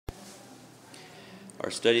Our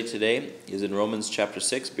study today is in Romans chapter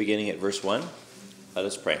 6, beginning at verse 1. Let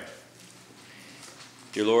us pray.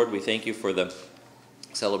 Dear Lord, we thank you for the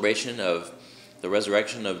celebration of the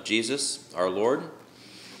resurrection of Jesus, our Lord.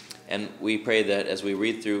 And we pray that as we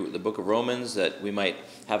read through the book of Romans, that we might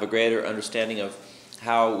have a greater understanding of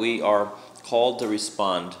how we are called to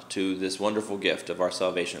respond to this wonderful gift of our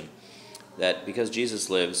salvation. That because Jesus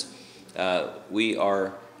lives, we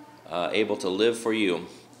are able to live for you.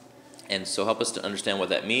 And so help us to understand what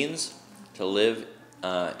that means, to live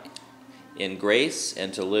in grace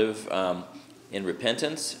and to live in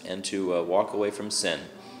repentance and to walk away from sin.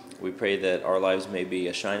 We pray that our lives may be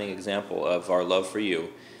a shining example of our love for you,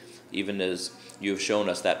 even as you have shown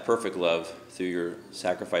us that perfect love through your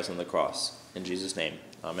sacrifice on the cross. In Jesus' name,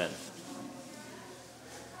 amen.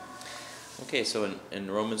 Okay, so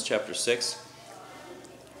in Romans chapter 6,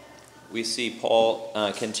 we see Paul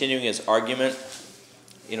continuing his argument.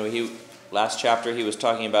 Last chapter he was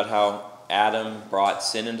talking about how Adam brought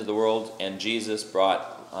sin into the world and Jesus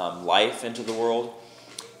brought life into the world.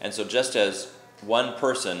 And so just as one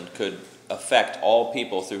person could affect all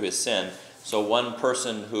people through his sin, so one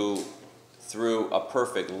person who through a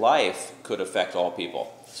perfect life could affect all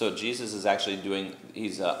people. So Jesus is actually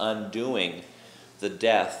he's undoing the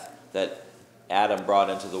death that Adam brought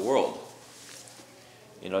into the world.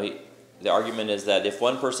 The argument is that if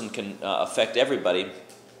one person can affect everybody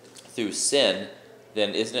through sin,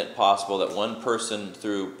 then isn't it possible that one person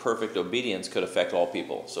through perfect obedience could affect all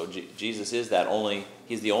people? So Jesus is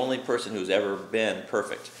he's the only person who's ever been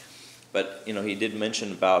perfect. But, he did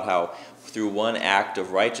mention about how through one act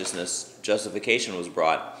of righteousness, justification was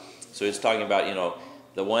brought. So he's talking about,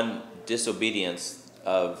 the one disobedience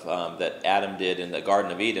of that Adam did in the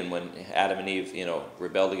Garden of Eden when Adam and Eve,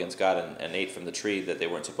 rebelled against God and ate from the tree that they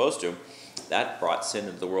weren't supposed to. That brought sin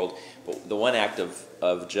into the world. But the one act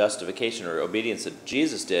of justification or obedience that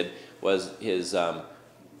Jesus did was his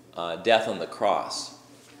death on the cross.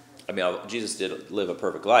 Jesus did live a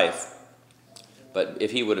perfect life, but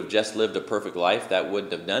if he would have just lived a perfect life, that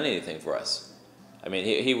wouldn't have done anything for us.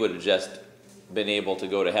 He would have just been able to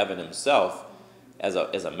go to heaven himself, as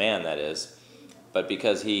a man, that is. But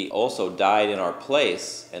because he also died in our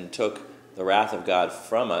place and took the wrath of God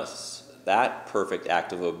from us, that perfect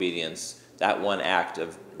act of obedience, that one act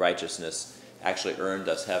of righteousness actually earned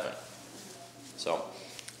us heaven. So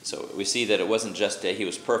we see that it wasn't just that he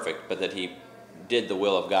was perfect, but that he did the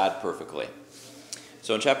will of God perfectly.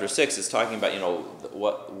 So in chapter 6, it's talking about,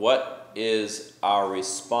 what is our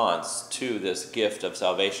response to this gift of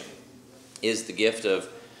salvation? Is the gift of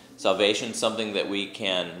salvation something that we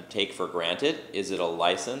can take for granted? Is it a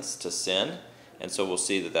license to sin? And so we'll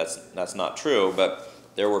see that that's not true, but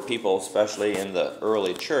there were people, especially in the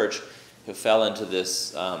early church, who fell into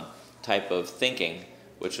this type of thinking,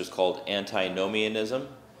 which is called antinomianism.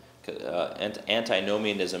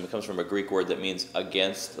 Antinomianism comes from a Greek word that means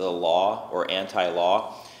against the law or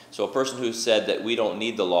anti-law. So a person who said that we don't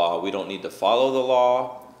need the law, we don't need to follow the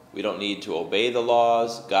law, we don't need to obey the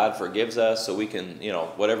laws, God forgives us, so we can,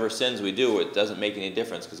 whatever sins we do, it doesn't make any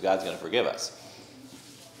difference because God's going to forgive us.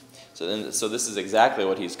 So this is exactly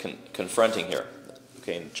what he's confronting here.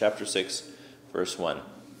 Okay, in chapter 6, verse 1.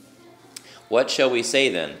 What shall we say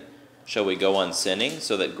then? Shall we go on sinning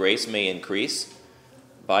so that grace may increase?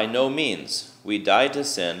 By no means. We died to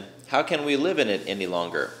sin. How can we live in it any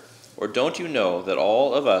longer? Or don't you know that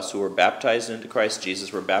all of us who were baptized into Christ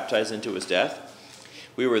Jesus were baptized into his death?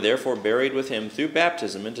 We were therefore buried with him through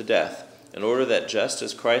baptism into death, in order that just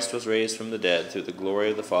as Christ was raised from the dead through the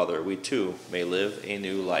glory of the Father, we too may live a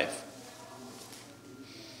new life.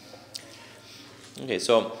 Okay,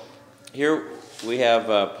 so here we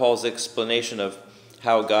have Paul's explanation of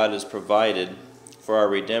how God has provided for our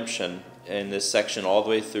redemption in this section all the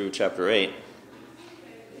way through chapter 8.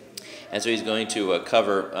 And so he's going to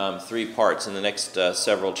cover 3 parts in the next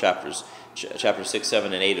several chapters. Chapter 6,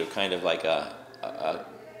 7, and 8 are kind of like a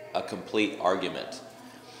complete argument.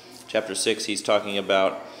 Chapter 6, he's talking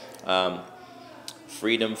about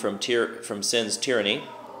freedom from sin's tyranny.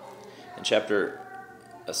 In chapter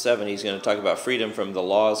 7, he's going to talk about freedom from the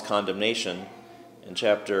law's condemnation. In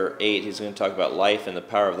chapter 8, he's going to talk about life and the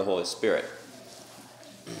power of the Holy Spirit.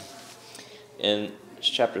 In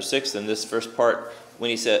chapter 6, in this first part,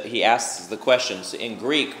 when he asks the questions. So in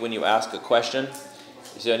Greek, when you ask a question,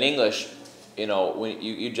 so in English, when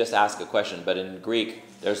you just ask a question, but in Greek,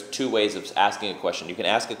 there's 2 ways of asking a question. You can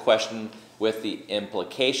ask a question with the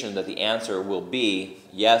implication that the answer will be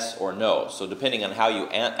yes or no. So depending on how you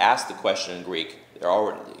ask the question in Greek,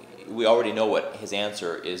 we already know what his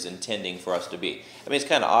answer is intending for us to be. It's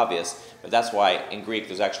kind of obvious, but that's why in Greek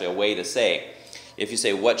there's actually a way to say, if you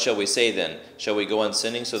say, what shall we say then? Shall we go on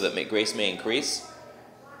sinning so that grace may increase?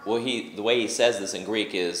 Well, the way he says this in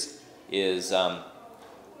Greek is it's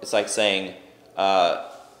like saying,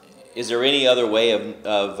 is there any other way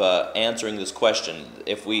of answering this question?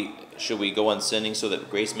 Should we go on sinning so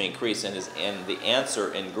that grace may increase? And the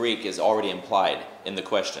answer in Greek is already implied in the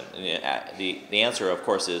question. And the answer, of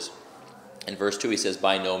course, is in verse 2. He says,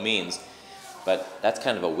 by no means, but that's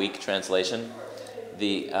kind of a weak translation.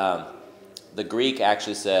 The Greek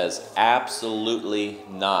actually says, absolutely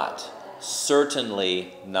not,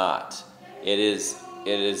 certainly not. It is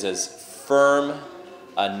as firm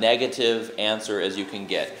a negative answer as you can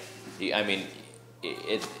get.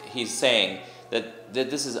 He's saying that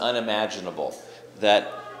this is unimaginable,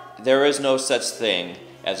 that there is no such thing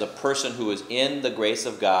as a person who is in the grace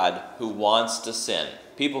of God who wants to sin.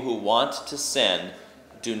 People who want to sin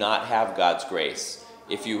do not have God's grace.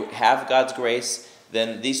 If you have God's grace,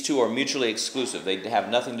 then these two are mutually exclusive. They have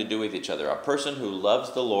nothing to do with each other. A person who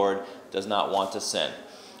loves the Lord does not want to sin.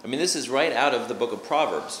 This is right out of the book of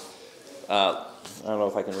Proverbs. I don't know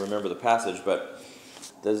if I can remember the passage, but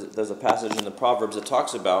there's a passage in the Proverbs that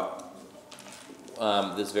talks about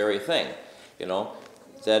this very thing.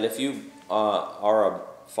 That if you are a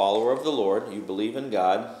follower of the Lord, you believe in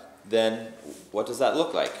God, then what does that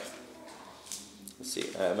look like? Let's see.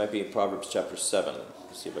 It might be in Proverbs chapter 7.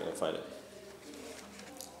 Let's see if I can find it.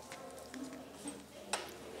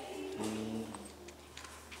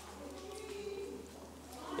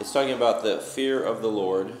 It's talking about the fear of the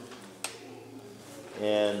Lord.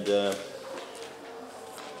 And let's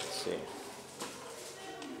see.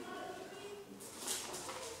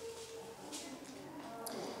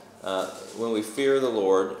 When we fear the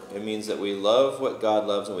Lord, it means that we love what God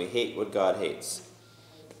loves and we hate what God hates.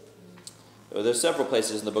 There's several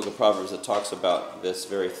places in the book of Proverbs that talks about this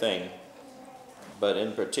very thing, but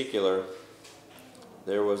in particular,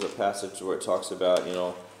 there was a passage where it talks about,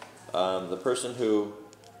 the person who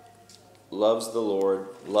loves the Lord,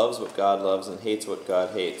 loves what God loves, and hates what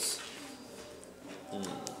God hates.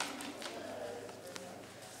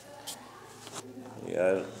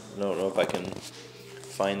 Yeah, I don't know if I can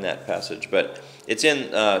find that passage, but it's in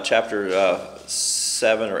chapter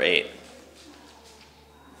 7 or 8.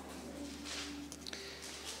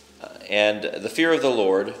 And the fear of the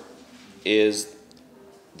Lord is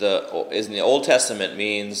in the Old Testament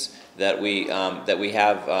means that we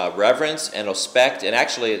have reverence and respect, and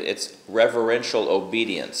actually it's reverential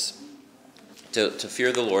obedience. To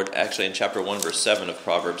fear the Lord, actually in chapter 1 verse 7 of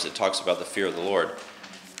Proverbs, it talks about the fear of the Lord.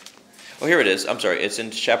 Oh, here it is. I'm sorry. It's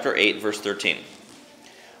in chapter 8 verse 13.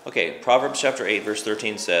 Okay, Proverbs chapter 8 verse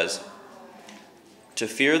 13 says, to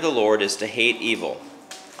fear the Lord is to hate evil.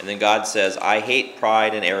 And then God says, I hate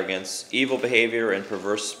pride and arrogance, evil behavior and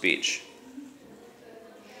perverse speech.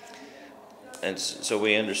 And so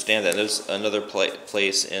we understand that. There's another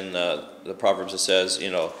place in the Proverbs that says,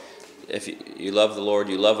 if you love the Lord,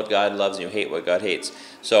 you love what God loves, and you hate what God hates.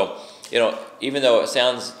 So, even though it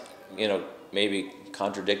sounds, maybe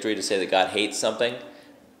contradictory to say that God hates something,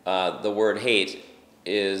 the word hate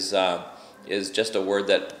is just a word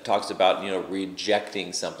that talks about,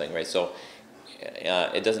 rejecting something, right? So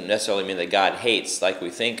it doesn't necessarily mean that God hates like we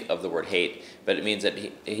think of the word hate, but it means that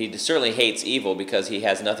he certainly hates evil because he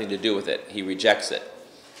has nothing to do with it. He rejects it.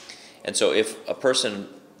 And so if a person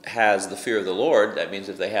has the fear of the Lord, that means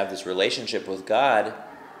if they have this relationship with God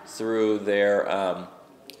through their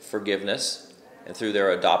forgiveness and through their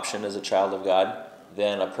adoption as a child of God,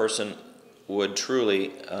 then a person would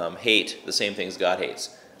truly hate the same things God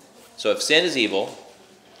hates. So if sin is evil,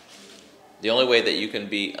 the only way that you can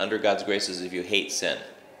be under God's grace is if you hate sin.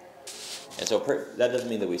 And so that doesn't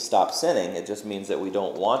mean that we stop sinning. It just means that we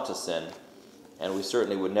don't want to sin. And we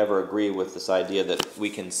certainly would never agree with this idea that we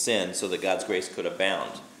can sin so that God's grace could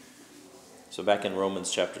abound. So back in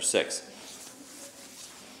Romans chapter 6.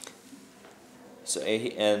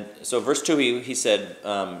 So verse 2, he said,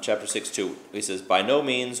 chapter 6, 2, he says, by no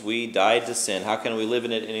means we died to sin. How can we live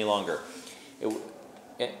in it any longer?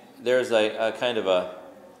 There's a kind of a...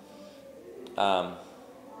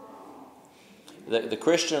 The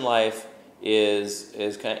Christian life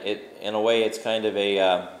is kind of, in a way, it's kind of a...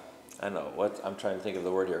 I don't know, what I'm trying to think of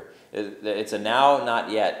the word here. It's a now, not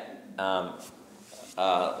yet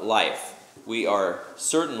life. We are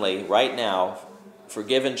certainly, right now,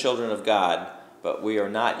 forgiven children of God, but we are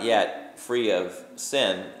not yet free of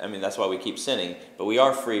sin. That's why we keep sinning, but we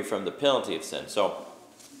are free from the penalty of sin. So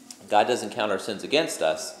God doesn't count our sins against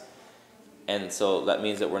us, and so that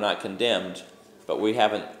means that we're not condemned, but we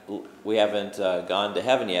haven't gone to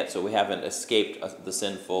heaven yet, so we haven't escaped the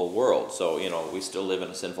sinful world. So, we still live in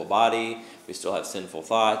a sinful body, we still have sinful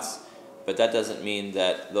thoughts, but that doesn't mean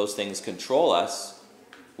that those things control us.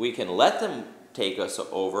 We can let them take us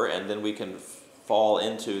over, and then we can fall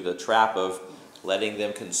into the trap of letting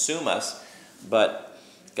them consume us. But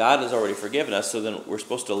God has already forgiven us, so then we're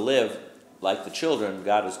supposed to live like the children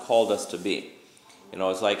God has called us to be.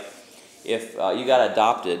 It's like if you got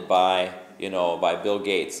adopted by Bill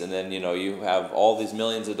Gates, and then you have all these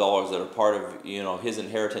millions of dollars that are part of his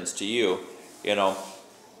inheritance to you.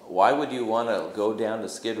 Why would you want to go down to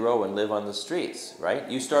Skid Row and live on the streets, right?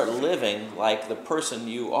 You start living like the person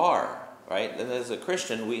you are, right? And as a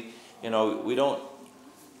Christian, we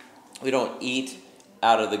don't eat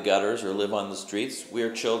out of the gutters or live on the streets. We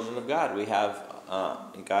are children of God. We have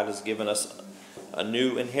God has given us a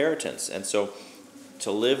new inheritance, and so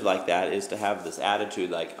to live like that is to have this attitude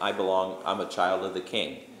like, I belong, I'm a child of the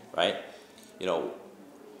King, right?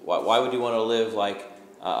 Why would you want to live like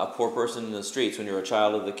a poor person in the streets when you're a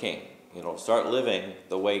child of the King? Start living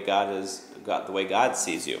the way God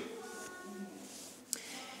sees you.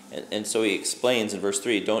 And so he explains in verse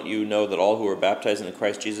 3, don't you know that all who were baptized into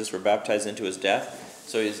Christ Jesus were baptized into his death?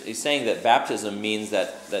 So he's saying that baptism means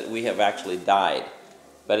that we have actually died.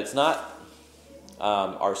 But it's not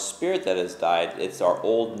our spirit that has died, it's our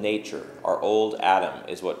old nature, our old Adam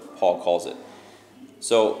is what Paul calls it.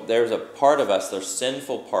 So there's a part of us, there's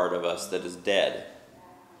sinful part of us that is dead.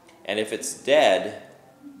 And if it's dead,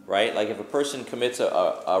 right, like if a person commits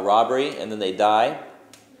a robbery and then they die,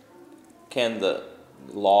 can the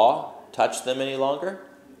law touch them any longer?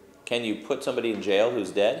 Can you put somebody in jail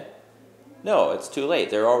who's dead? No, it's too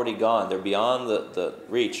late. They're already gone. They're beyond the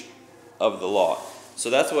reach of the law. So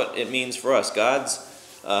that's what it means for us. God's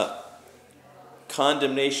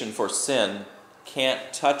condemnation for sin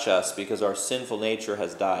can't touch us because our sinful nature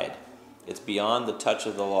has died. It's beyond the touch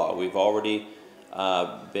of the law. We've already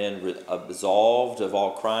been absolved of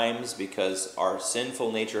all crimes because our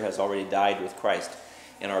sinful nature has already died with Christ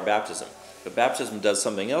in our baptism. But baptism does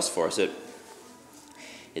something else for us.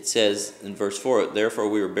 It says in verse 4, therefore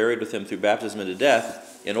we were buried with him through baptism into death,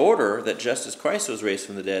 in order that just as Christ was raised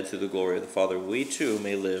from the dead through the glory of the Father, we too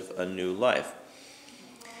may live a new life.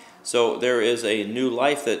 So there is a new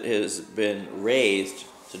life that has been raised.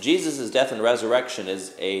 So Jesus' death and resurrection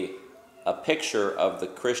is a picture of the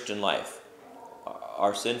Christian life.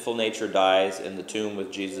 Our sinful nature dies in the tomb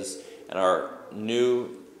with Jesus, and our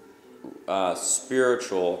new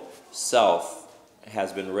spiritual self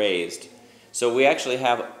has been raised. So we actually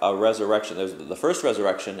have a resurrection. There's the first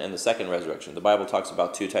resurrection and the second resurrection. The Bible talks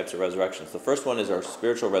about two types of resurrections. The first one is our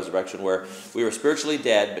spiritual resurrection, where we were spiritually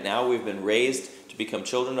dead, but now we've been raised to become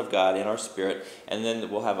children of God in our spirit. And then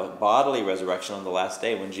we'll have a bodily resurrection on the last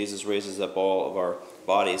day when Jesus raises up all of our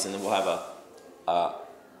bodies. And then we'll have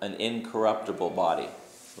an incorruptible body.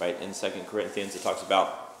 Right? In 2 Corinthians it talks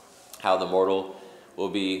about how the mortal will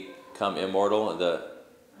become immortal,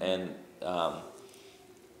 and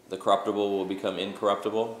the corruptible will become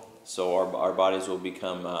incorruptible. So our bodies will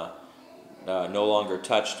become no longer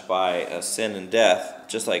touched by sin and death,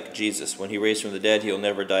 just like Jesus. When he raised from the dead, he'll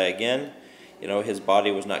never die again. His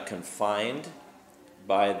body was not confined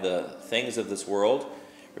by the things of this world.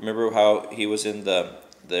 Remember how he was in the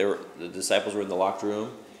disciples were in the locked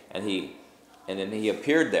room, and then he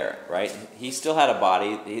appeared there, right? He still had a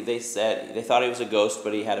body. They thought he was a ghost,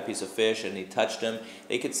 but he had a piece of fish, and he touched him.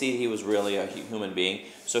 They could see he was really a human being.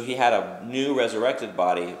 So he had a new resurrected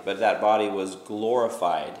body, but that body was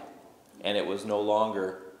glorified, and it was no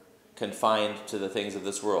longer confined to the things of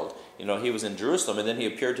this world. He was in Jerusalem, and then he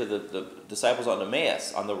appeared to the disciples on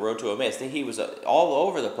Emmaus, on the road to Emmaus. He was all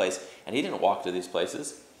over the place, and he didn't walk to these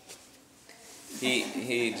places.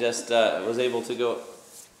 He just was able to go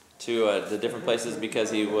to the different places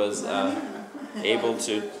because he was able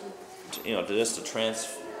to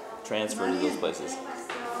transfer to those places.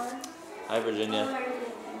 Hi, Virginia.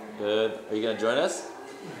 Good. Are you going to join us?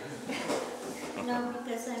 No,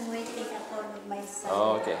 because I'm waiting upon my son.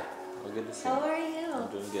 Oh, okay. Well, good to see you. How are you? I'm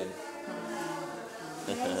doing good.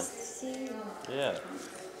 Nice to see you. Yeah.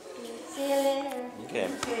 See you later. Okay.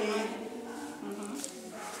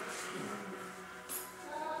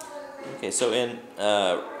 Okay, so in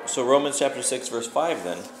Romans chapter 6, verse 5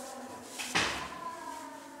 then,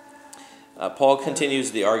 Paul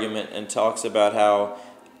continues the argument and talks about how,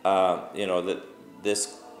 the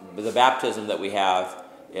baptism that we have,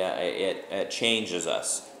 it changes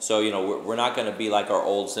us. So, we're not going to be like our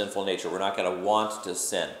old sinful nature. We're not going to want to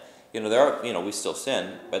sin. We still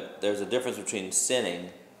sin, but there's a difference between sinning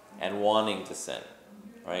and wanting to sin,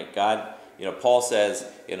 right? God, Paul says,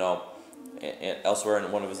 elsewhere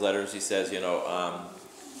in one of his letters, he says, who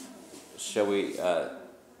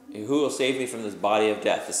will save me from this body of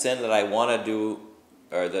death? The sin that I want to do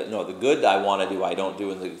or the good I want to do, I don't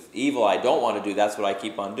do, and the evil I don't want to do, that's what I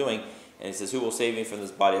keep on doing. And he says, who will save me from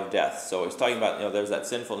this body of death? So he's talking about, there's that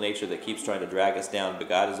sinful nature that keeps trying to drag us down, but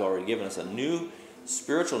God has already given us a new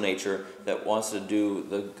spiritual nature that wants to do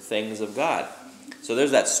the things of God. So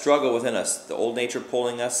there's that struggle within us, the old nature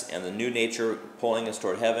pulling us and the new nature pulling us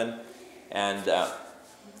toward heaven. And,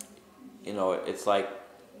 it's like,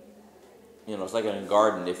 it's like in a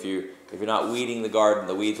garden. If you're not weeding the garden,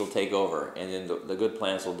 the weeds will take over, and then the good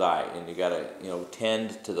plants will die. And you got to,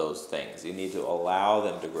 tend to those things. You need to allow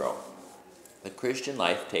them to grow. The Christian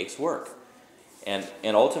life takes work, and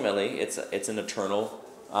ultimately it's an eternal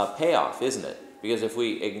payoff, isn't it? Because if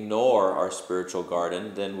we ignore our spiritual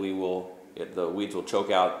garden, then the weeds will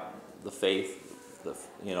choke out the faith,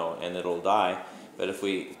 and it'll die. But if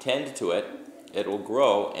we tend to it, it will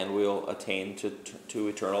grow, and we'll attain to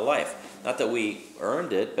eternal life. Not that we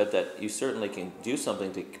earned it, but that you certainly can do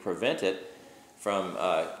something to prevent it from,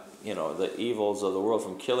 the evils of the world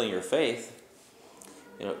from killing your faith.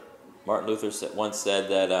 Martin Luther once said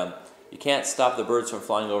that you can't stop the birds from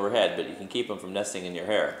flying overhead, but you can keep them from nesting in your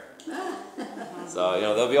hair. So,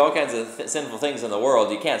 there'll be all kinds of sinful things in the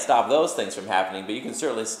world. You can't stop those things from happening, but you can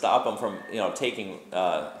certainly stop them from, taking,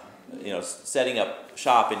 setting up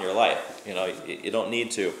shop in your life. You don't need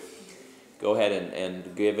to go ahead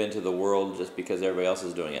and give into the world just because everybody else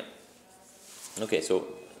is doing it. Okay, so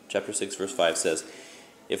chapter 6, verse 5 says,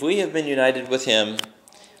 If we have been united with him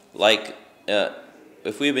like this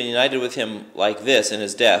in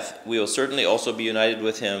his death, we will certainly also be united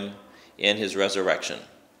with him in his resurrection.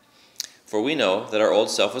 For we know that our old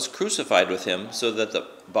self was crucified with him, so that the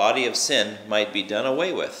body of sin might be done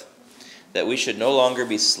away with, that we should no longer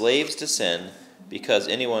be slaves to sin, because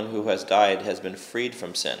anyone who has died has been freed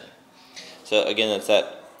from sin. So again, it's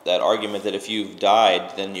that argument that if you've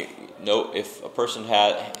died, then if a person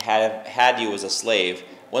had you as a slave,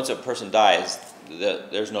 once a person dies,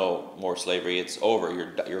 there's no more slavery. It's over.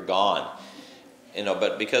 You're gone.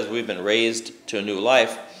 But because we've been raised to a new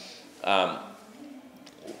life,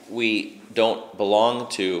 we don't belong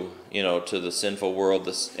to the sinful world,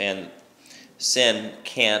 and sin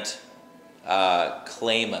can't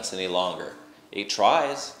claim us any longer. It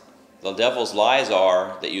tries. The devil's lies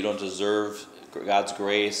are that you don't deserve God's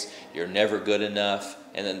grace, you're never good enough,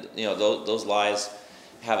 and then those lies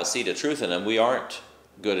have a seed of truth in them. We aren't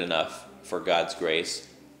good enough for God's grace,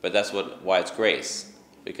 but that's why it's grace,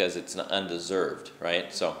 because it's undeserved,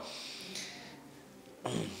 right? So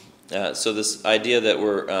this idea that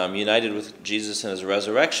we're united with Jesus in his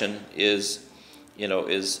resurrection is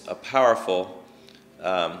a powerful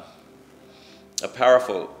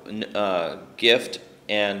gift,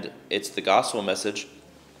 and it's the gospel message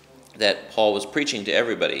that Paul was preaching to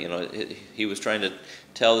everybody. He was trying to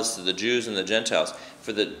tell this to the Jews and the Gentiles.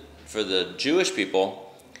 For the Jewish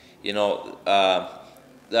people, the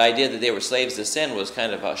idea that they were slaves to sin was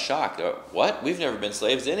kind of a shock. What? We've never been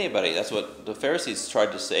slaves to anybody. That's what the Pharisees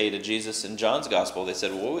tried to say to Jesus in John's gospel. They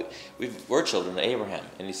said, well, we're children of Abraham.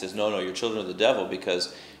 And he says, no, you're children of the devil,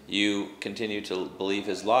 because you continue to believe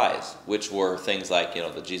his lies, which were things like,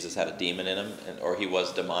 that Jesus had a demon in him, or he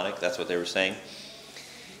was demonic. That's what they were saying.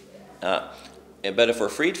 But if we're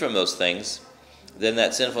freed from those things, then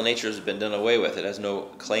that sinful nature has been done away with. It has no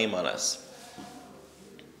claim on us.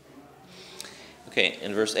 Okay,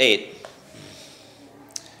 in verse 8,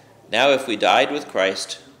 Now if we died with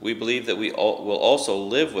Christ, we believe that we will also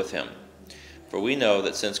live with him. For we know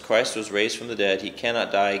that since Christ was raised from the dead, he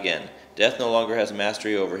cannot die again. Death no longer has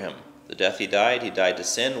mastery over him. The death he died to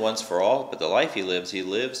sin once for all, but the life he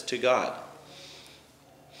lives to God.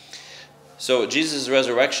 So Jesus'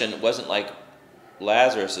 resurrection wasn't like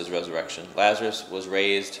Lazarus' resurrection. Lazarus was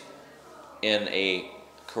raised in a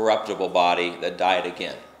corruptible body that died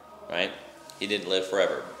again, right? He didn't live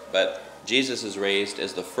forever. But Jesus is raised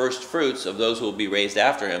as the first fruits of those who will be raised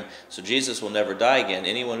after him. So Jesus will never die again.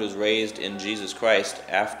 Anyone who's raised in Jesus Christ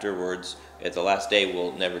afterwards at the last day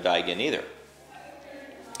will never die again either.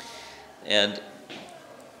 And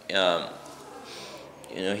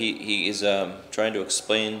he is trying to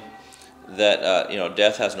explain that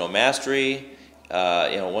death has no mastery.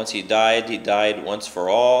 Once he died once for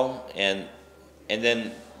all, and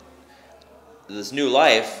then this new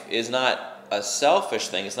life is not a selfish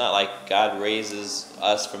thing. It's not like God raises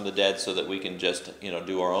us from the dead so that we can just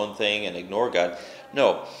do our own thing and ignore God.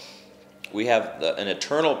 No, we have an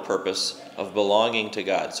eternal purpose of belonging to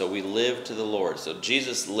God. So we live to the Lord. So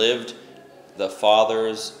Jesus lived the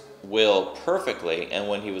Father's will perfectly, and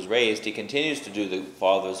when he was raised, he continues to do the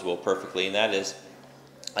Father's will perfectly, and that is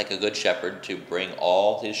like a good shepherd to bring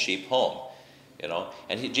all his sheep home.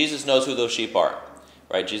 And Jesus knows who those sheep are.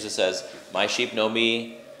 right? Jesus says, "My sheep know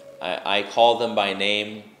me. I call them by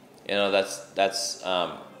name." You know, that's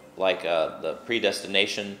like the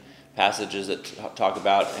predestination passages that talk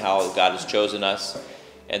about how God has chosen us.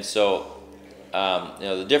 And so, you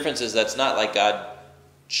know, the difference is that's not like God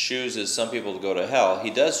chooses some people to go to hell. He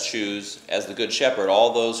does choose, as the good shepherd,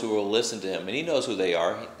 all those who will listen to him. And he knows who they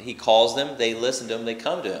are. He calls them, they listen to him, they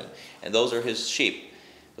come to him. And those are his sheep.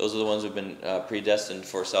 Those are the ones who have been predestined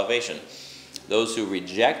for salvation. Those who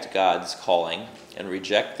reject God's calling and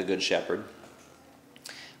reject the good shepherd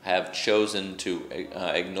have chosen to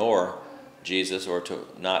ignore Jesus or to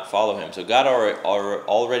not follow him. So God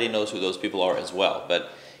already knows who those people are as well,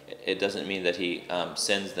 but it doesn't mean that he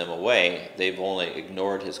sends them away. They've only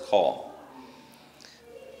ignored his call.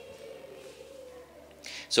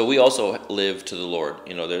 So we also live to the Lord.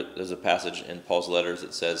 You know, there's a passage in Paul's letters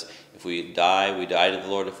that says, if we die, we die to the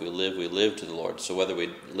Lord. If we live to the Lord. So whether we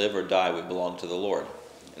live or die, we belong to the Lord.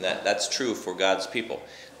 And that's true for God's people.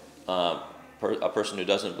 A person who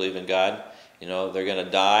doesn't believe in God, you know, they're going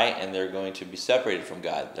to die and they're going to be separated from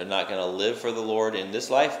God. They're not going to live for the Lord in this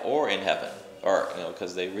life or in heaven, or, you know,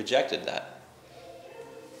 because they rejected that.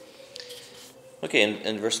 Okay,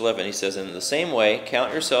 in verse 11 he says, "In the same way,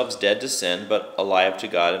 count yourselves dead to sin, but alive to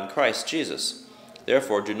God in Christ Jesus.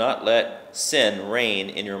 Therefore, do not let sin reign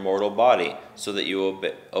in your mortal body, so that you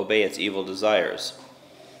obey its evil desires."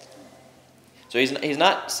 So he's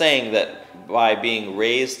not saying that by being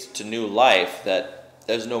raised to new life that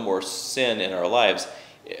there's no more sin in our lives.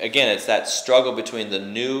 Again, it's that struggle between the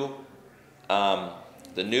new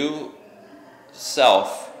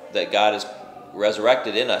self that God has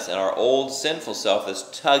resurrected in us and our old sinful self that's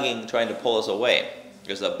tugging, trying to pull us away.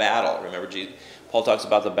 There's a battle. Remember, Paul talks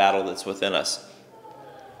about the battle that's within us.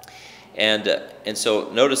 And so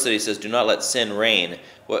notice that he says, "Do not let sin reign."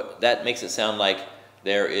 That makes it sound like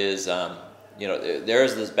there is, there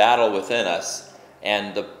is this battle within us,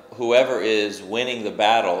 and whoever is winning the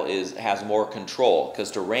battle has more control,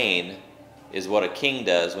 because to reign is what a king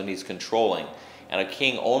does when he's controlling, and a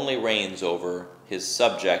king only reigns over his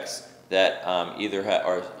subjects that either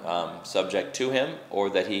are subject to him or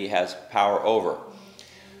that he has power over.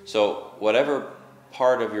 So whatever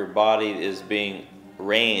part of your body is being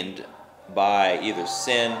reigned by either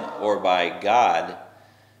sin or by God,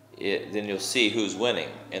 then you'll see who's winning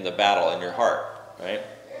in the battle in your heart, right?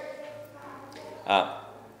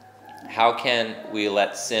 How can we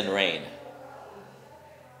let sin reign?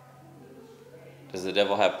 Does the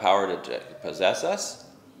devil have power to possess us?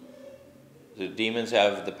 Do demons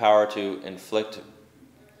have the power to inflict,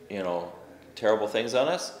 terrible things on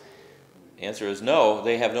us? The answer is no.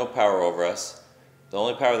 They have no power over us. The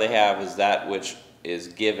only power they have is that which is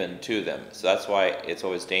given to them. So that's why it's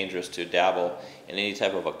always dangerous to dabble in any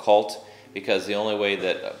type of occult, because the only way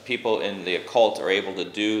that people in the occult are able to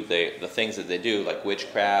do the things that they do, like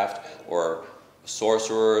witchcraft or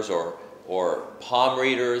sorcerers or palm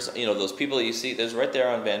readers, those people that you see, there's right there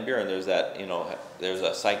on Van Buren, there's that, there's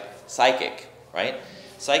a psychic, right?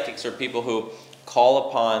 Psychics are people who call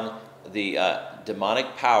upon the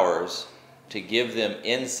demonic powers to give them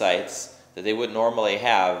insights that they wouldn't normally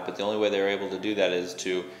have, but the only way they're able to do that is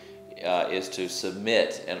to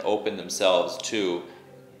submit and open themselves to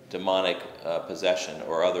demonic possession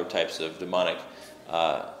or other types of demonic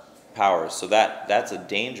powers. So that's a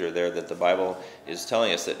danger there that the Bible is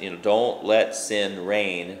telling us, that don't let sin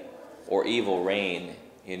reign or evil reign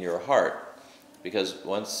in your heart, because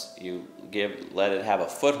once you let it have a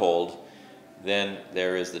foothold, then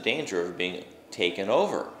there is the danger of being taken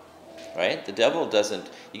over. Right? The devil doesn't.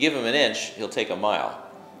 You give him an inch, he'll take a mile.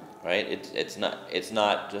 Right? It's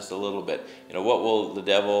not just a little bit. What will the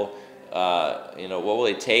devil? What will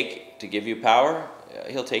he take to give you power?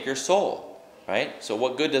 He'll take your soul. Right? So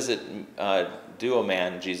what good does it do a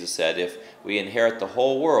man? Jesus said, if we inherit the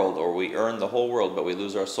whole world, or we earn the whole world, but we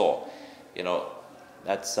lose our soul.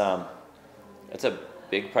 That's a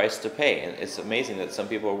big price to pay, and it's amazing that some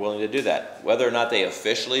people are willing to do that. Whether or not they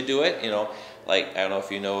officially do it, like, I don't know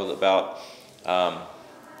if you know about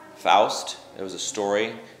Faust. There was a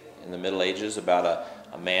story in the Middle Ages about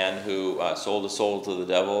a man who sold his soul to the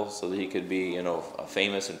devil so that he could be, a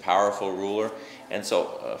famous and powerful ruler. And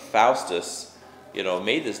so Faustus,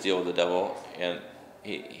 made this deal with the devil, and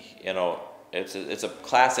it's a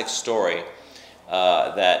classic story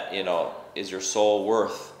that, is your soul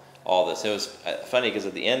worth all this? It was funny because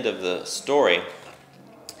at the end of the story,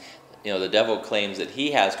 the devil claims that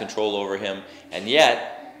he has control over him, and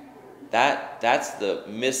yet that's the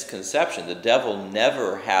misconception. The devil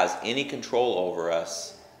never has any control over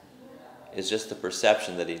us. It's just the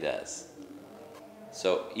perception that he does.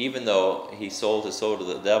 So even though he sold his soul to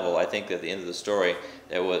the devil, I think that at the end of the story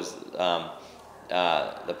there was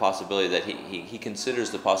the possibility that he considers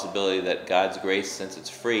the possibility that God's grace, since it's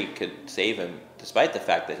free, could save him, despite the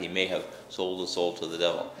fact that he may have sold his soul to the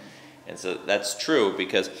devil. And so that's true,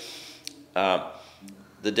 because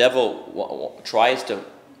the devil tries to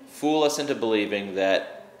fool us into believing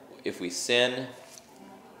that if we sin,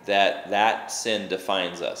 that sin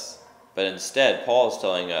defines us. But instead, Paul is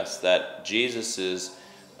telling us that Jesus'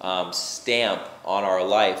 stamp on our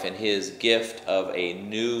life and his gift of a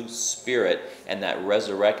new spirit and that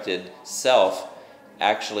resurrected self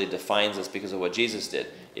actually defines us because of what Jesus did.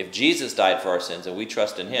 If Jesus died for our sins and we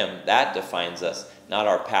trust in him, that defines us, not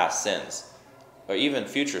our past sins or even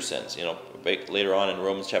future sins. Later on in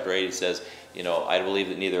Romans chapter 8, it says, I believe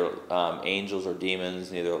that neither angels or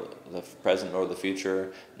demons, neither the present nor the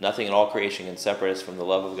future, nothing in all creation can separate us from the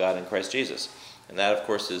love of God in Christ Jesus. And that, of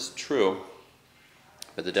course, is true.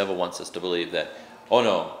 But the devil wants us to believe that, oh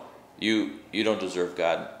no, you don't deserve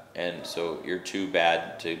God, and so you're too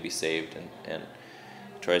bad to be saved, and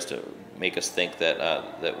tries to make us think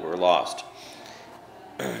that we're lost.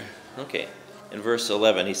 Okay. In verse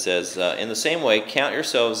 11, he says, in the same way, count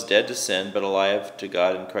yourselves dead to sin, but alive to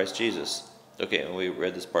God in Christ Jesus. Okay, and we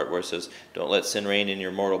read this part where it says, don't let sin reign in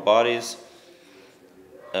your mortal bodies.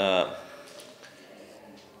 Okay,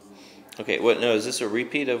 is this a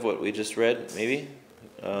repeat of what we just read, maybe?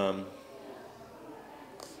 Well,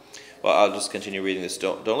 I'll just continue reading this.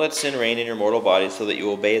 Don't let sin reign in your mortal bodies so that you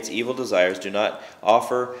obey its evil desires. Do not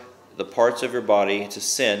offer the parts of your body to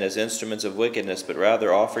sin as instruments of wickedness, but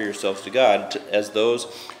rather offer yourselves to God as those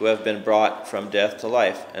who have been brought from death to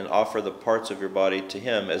life, and offer the parts of your body to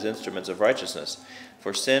him as instruments of righteousness.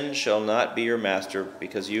 For sin shall not be your master,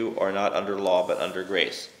 because you are not under law but under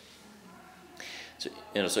grace.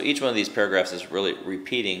 So each one of these paragraphs is really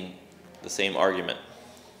repeating the same argument.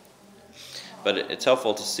 But it's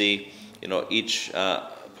helpful to see, each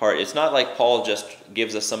part. It's not like Paul just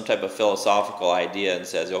gives us some type of philosophical idea and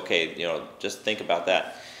says, okay, just think about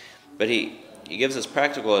that. But he gives us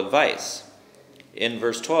practical advice. In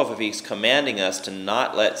verse 12, if he's commanding us to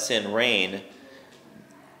not let sin reign,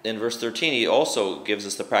 in verse 13, he also gives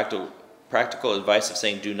us the practical advice of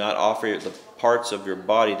saying, do not offer the parts of your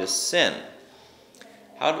body to sin.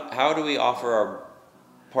 How do we offer our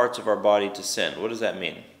parts of our body to sin? What does that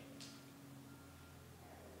mean?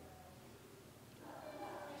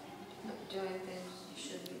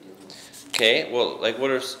 Okay, well,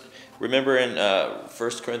 remember in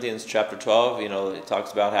 1 Corinthians chapter 12, it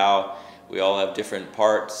talks about how we all have different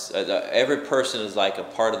parts. Every person is like a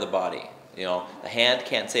part of the body. The hand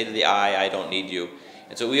can't say to the eye, I don't need you.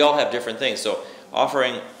 And so we all have different things. So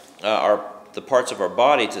offering the parts of our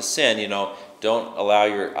body to sin, don't allow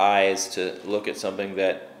your eyes to look at something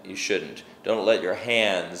that you shouldn't. Don't let your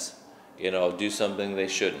hands, do something they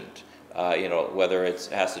shouldn't. Whether it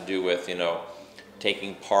has to do with,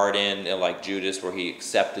 taking part in, like Judas, where he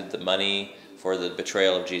accepted the money for the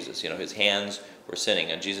betrayal of Jesus. His hands were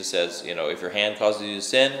sinning. And Jesus says, if your hand causes you to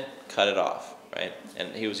sin, cut it off, right?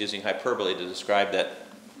 And he was using hyperbole to describe that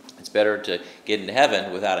it's better to get into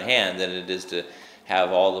heaven without a hand than it is to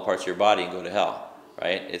have all the parts of your body and go to hell,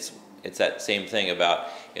 right? It's that same thing about,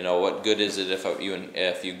 what good is it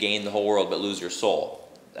if you gain the whole world but lose your soul?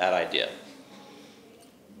 That idea.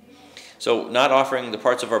 So not offering the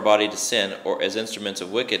parts of our body to sin or as instruments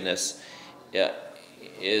of wickedness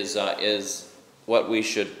is what we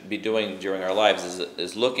should be doing during our lives,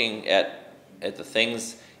 is looking at the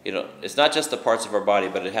things, it's not just the parts of our body,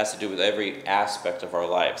 but it has to do with every aspect of our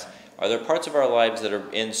lives. Are there parts of our lives that are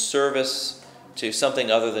in service to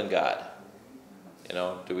something other than God?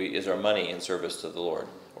 Is our money in service to the Lord,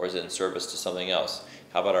 or is it in service to something else?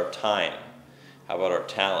 How about our time? How about our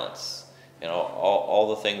talents? All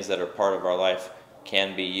the things that are part of our life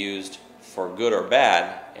can be used for good or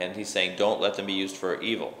bad, and he's saying don't let them be used for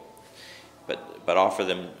evil, but offer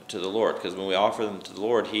them to the Lord, because when we offer them to the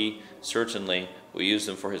Lord, he certainly will use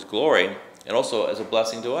them for his glory and also as a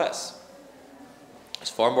blessing to us. It's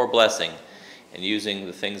far more blessing in using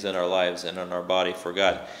the things in our lives and in our body for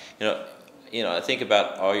God. I think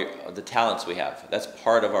about the talents we have. That's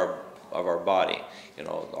part of our body.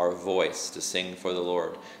 Our voice to sing for the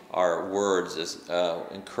Lord, our words as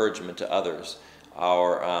encouragement to others,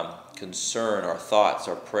 our concern, our thoughts,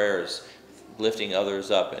 our prayers, lifting others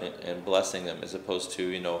up and blessing them, as opposed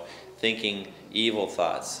to thinking evil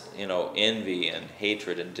thoughts, envy and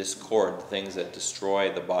hatred and discord, things that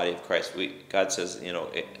destroy the body of Christ. God says,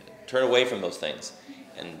 turn away from those things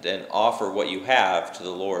and then offer what you have to the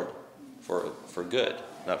Lord for good,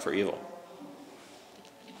 not for evil.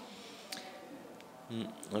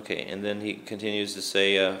 Okay, and then he continues to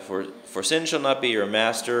say, for sin shall not be your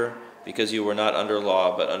master, because you were not under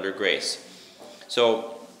law, but under grace.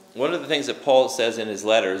 So one of the things that Paul says in his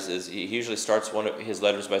letters is he usually starts one of his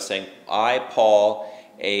letters by saying, I, Paul,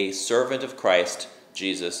 a servant of Christ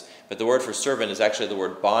Jesus. But the word for servant is actually the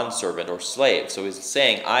word bondservant or slave. So he's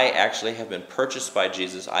saying, I actually have been purchased by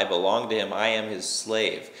Jesus. I belong to him. I am his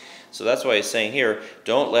slave. So that's why he's saying here,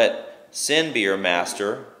 don't let sin be your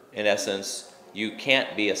master. In essence, you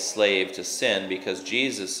can't be a slave to sin because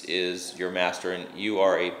Jesus is your master and you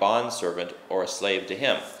are a bondservant or a slave to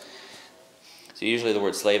him. So usually the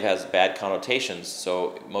word slave has bad connotations,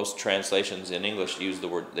 so most translations in English use the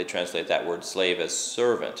word, they translate that word slave as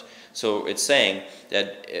servant. So it's saying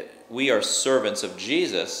that we are servants of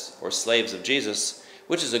Jesus or slaves of Jesus,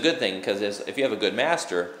 which is a good thing because if you have a good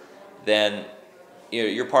master, then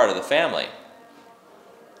you're part of the family.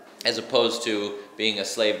 As opposed to being a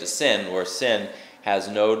slave to sin, where sin has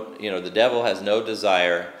no, the devil has no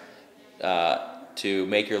desire to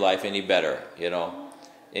make your life any better,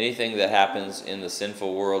 Anything that happens in the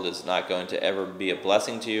sinful world is not going to ever be a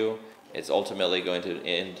blessing to you. It's ultimately going to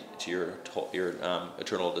end to your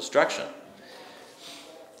eternal destruction.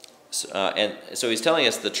 And so he's telling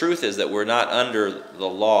us the truth is that we're not under the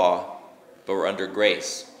law, but we're under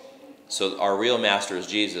grace. So our real master is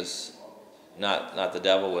Jesus, not the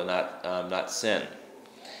devil and not sin.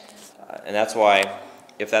 And that's why,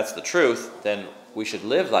 if that's the truth, then we should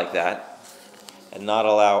live like that and not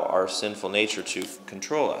allow our sinful nature to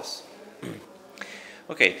control us.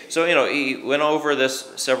 Okay, so, he went over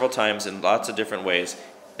this several times in lots of different ways.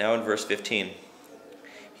 Now in verse 15,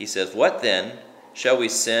 he says, what then? Shall we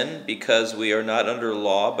sin because we are not under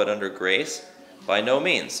law but under grace? By no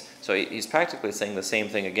means. So he's practically saying the same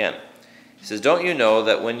thing again. He says, don't you know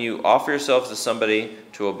that when you offer yourselves to somebody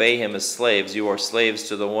to obey him as slaves, you are slaves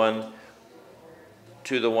to the one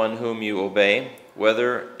whom you obey,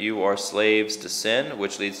 whether you are slaves to sin,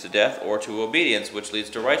 which leads to death, or to obedience, which leads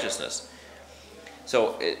to righteousness.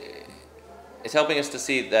 So it's helping us to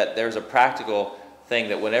see that there's a practical thing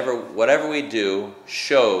that whatever we do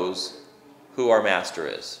shows who our master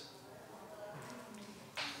is.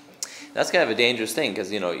 That's kind of a dangerous thing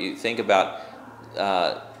because, you think about,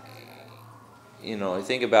 you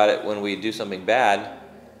think about it when we do something bad.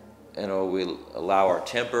 We allow our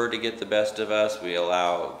temper to get the best of us. We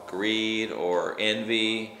allow greed or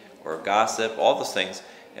envy or gossip, all those things.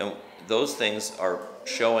 And those things are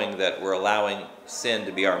showing that we're allowing sin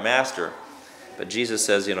to be our master. But Jesus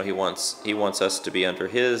says, he wants us to be under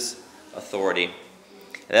his authority.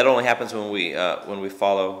 And that only happens when we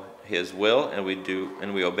follow his will and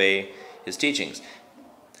we obey his teachings.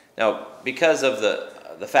 Now, because of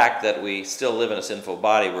the fact that we still live in a sinful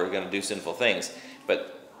body, we're going to do sinful things. But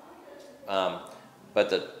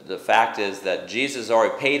the fact is that Jesus has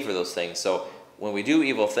already paid for those things. So when we do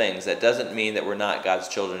evil things, that doesn't mean that we're not God's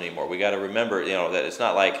children anymore. We got to remember, that it's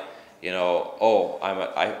not like,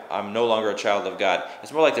 I'm no longer a child of God.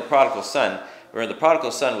 It's more like the prodigal son, where the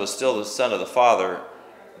prodigal son was still the son of the father,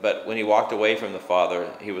 but when he walked away from the father,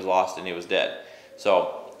 he was lost and he was dead.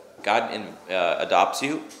 So God adopts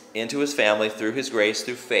you into his family through his grace,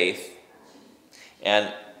 through faith,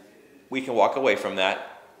 and we can walk away from that.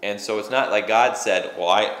 And so it's not like God said,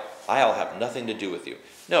 well, I'll have nothing to do with you.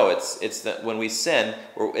 No, it's that when we sin,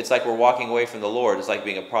 it's like we're walking away from the Lord. It's like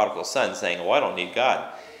being a prodigal son saying, I don't need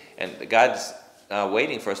God. And God's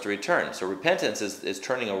waiting for us to return. So repentance is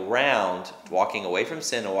turning around, walking away from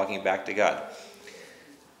sin and walking back to God.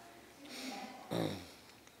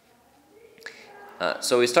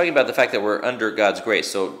 So he's talking about the fact that we're under God's grace.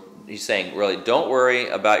 So he's saying, really, don't worry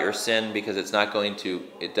about your sin because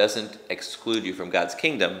it doesn't exclude you from God's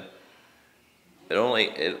kingdom.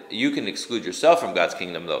 You can exclude yourself from God's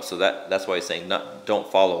kingdom, though. So that's why he's saying, don't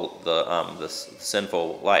follow the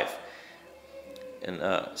sinful life. And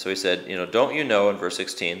so he said, don't you know, in verse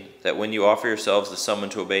 16, that when you offer yourselves to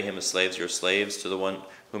someone to obey him as slaves, you're slaves to the one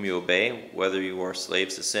whom you obey, whether you are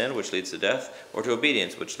slaves to sin, which leads to death, or to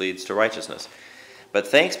obedience, which leads to righteousness. But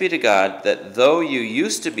thanks be to God that though you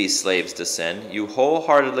used to be slaves to sin, you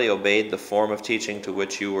wholeheartedly obeyed the form of teaching to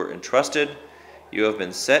which you were entrusted. You have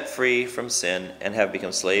been set free from sin and have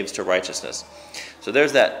become slaves to righteousness. So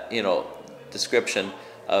there's that, description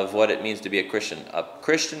of what it means to be a Christian. A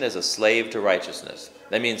Christian is a slave to righteousness.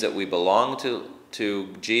 That means that we belong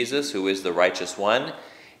to Jesus, who is the righteous one,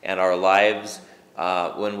 and our lives,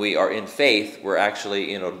 when we are in faith, we're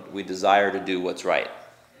actually, we desire to do what's right.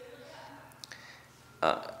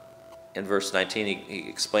 In verse 19, he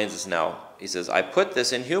explains this now. He says, I put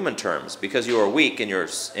this in human terms because you are weak in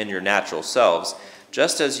your natural selves,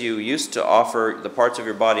 Just as you used to offer the parts of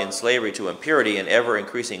your body in slavery to impurity and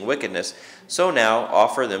ever-increasing wickedness, so now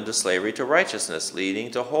offer them to slavery to righteousness, leading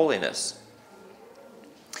to holiness.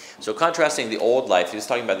 So contrasting the old life, he's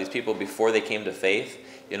talking about these people before they came to faith.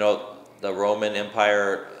 You know, the Roman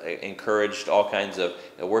Empire encouraged all kinds of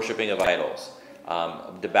worshiping of idols,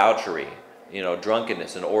 debauchery,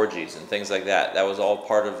 drunkenness and orgies and things like that. That was all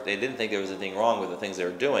part of, they didn't think there was anything wrong with the things they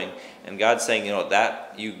were doing. And God's saying,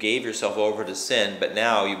 that you gave yourself over to sin, but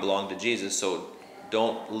now you belong to Jesus, so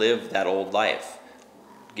don't live that old life.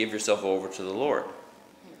 Give yourself over to the Lord.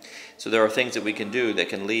 So there are things that we can do that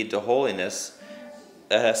can lead to holiness.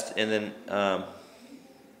 And then,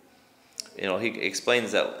 he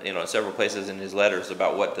explains that, in several places in his letters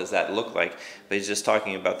about what does that look like. But he's just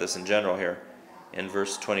talking about this in general here in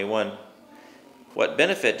verse 21. What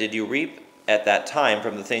benefit did you reap at that time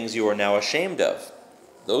from the things you are now ashamed of?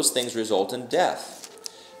 Those things result in death.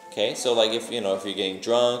 Okay, so like if you're getting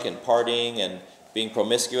drunk and partying and being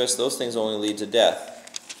promiscuous, those things only lead to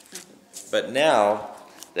death. But now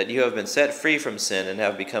that you have been set free from sin and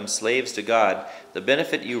have become slaves to God, the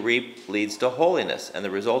benefit you reap leads to holiness, and the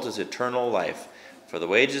result is eternal life. For the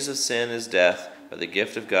wages of sin is death, but the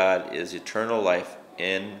gift of God is eternal life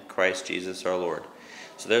in Christ Jesus our Lord.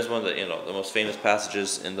 So there's one of the most famous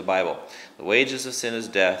passages in the Bible. The wages of sin is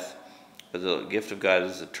death, but the gift of God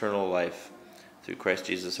is eternal life through Christ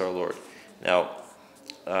Jesus our Lord. Now,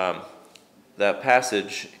 that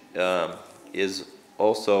passage is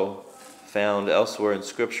also found elsewhere in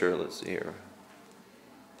Scripture. Let's see here.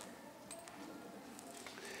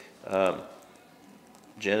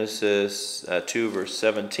 Genesis 2, verse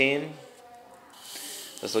 17.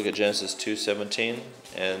 Let's look at Genesis 2:17.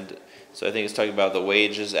 And so I think it's talking about the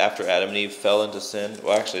wages after Adam and Eve fell into sin.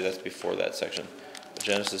 Well, actually, that's before that section.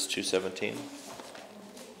 Genesis 2:17.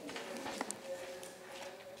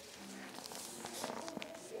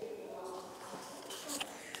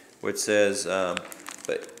 Which says,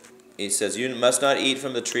 but he says, you must not eat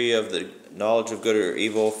from the tree of the knowledge of good or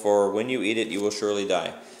evil, for when you eat it, you will surely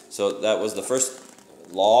die. So that was the first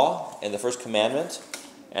law and the first commandment,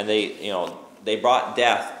 and they brought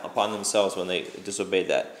death upon themselves when they disobeyed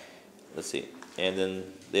that. Let's see. And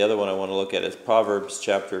then the other one I want to look at is Proverbs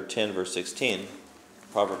chapter 10, verse 16.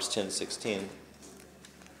 Proverbs 10:16.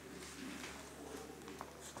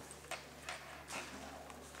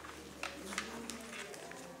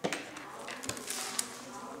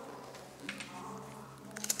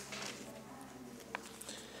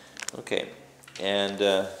 Okay, and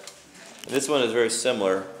this one is very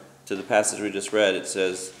similar to the passage we just read. It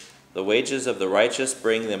says, the wages of the righteous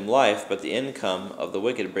bring them life, but the income of the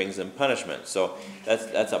wicked brings them punishment. So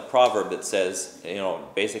that's a proverb that says,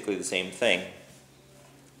 basically the same thing.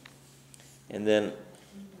 And then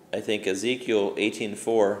I think Ezekiel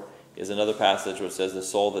 18:4 is another passage which says, the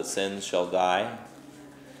soul that sins shall die.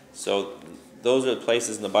 So those are the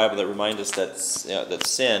places in the Bible that remind us that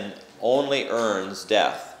sin only earns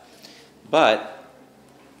death. But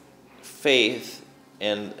faith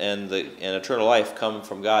and eternal life come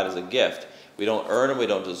from God as a gift. We don't earn them, we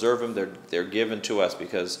don't deserve them. They're given to us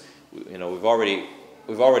because we've already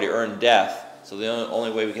earned death. So the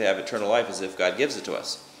only way we can have eternal life is if God gives it to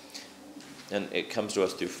us, and it comes to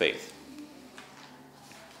us through faith.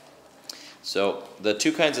 So the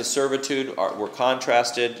two kinds of servitude were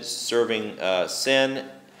contrasted: serving sin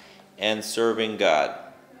and serving God.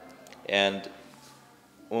 And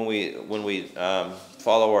when we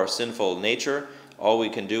follow our sinful nature, all we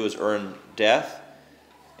can do is earn death,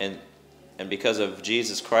 and because of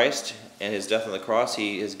Jesus Christ and his death on the cross,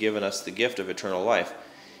 he has given us the gift of eternal life,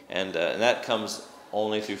 and that comes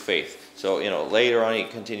only through faith. So later on he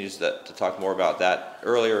continues to talk more about that.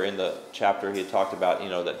 Earlier in the chapter he had talked about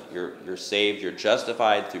that you're saved, you're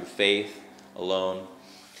justified through faith alone.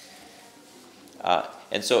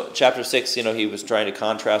 And so chapter 6, he was trying to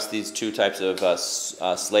contrast these two types of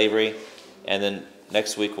slavery, and then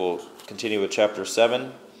next week we'll continue with chapter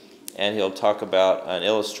 7, and he'll talk about an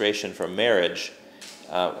illustration from marriage,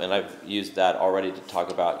 and I've used that already to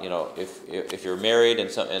talk about, if you're married and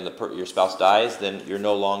your spouse dies, then you're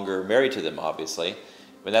no longer married to them, obviously.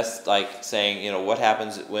 But that's like saying, what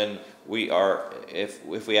happens when if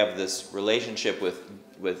we have this relationship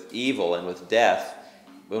with evil and with death,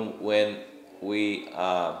 when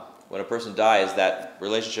a person dies, that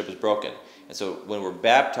relationship is broken. And so when we're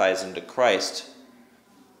baptized into Christ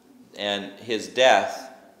and his death,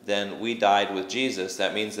 then we died with Jesus.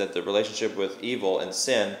 That means that the relationship with evil and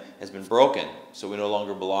sin has been broken, so we no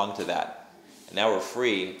longer belong to that. And now we're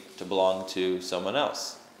free to belong to someone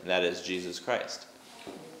else, and that is Jesus Christ.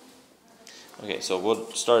 Okay, so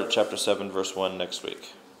we'll start at chapter 7, verse 1 next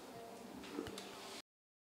week.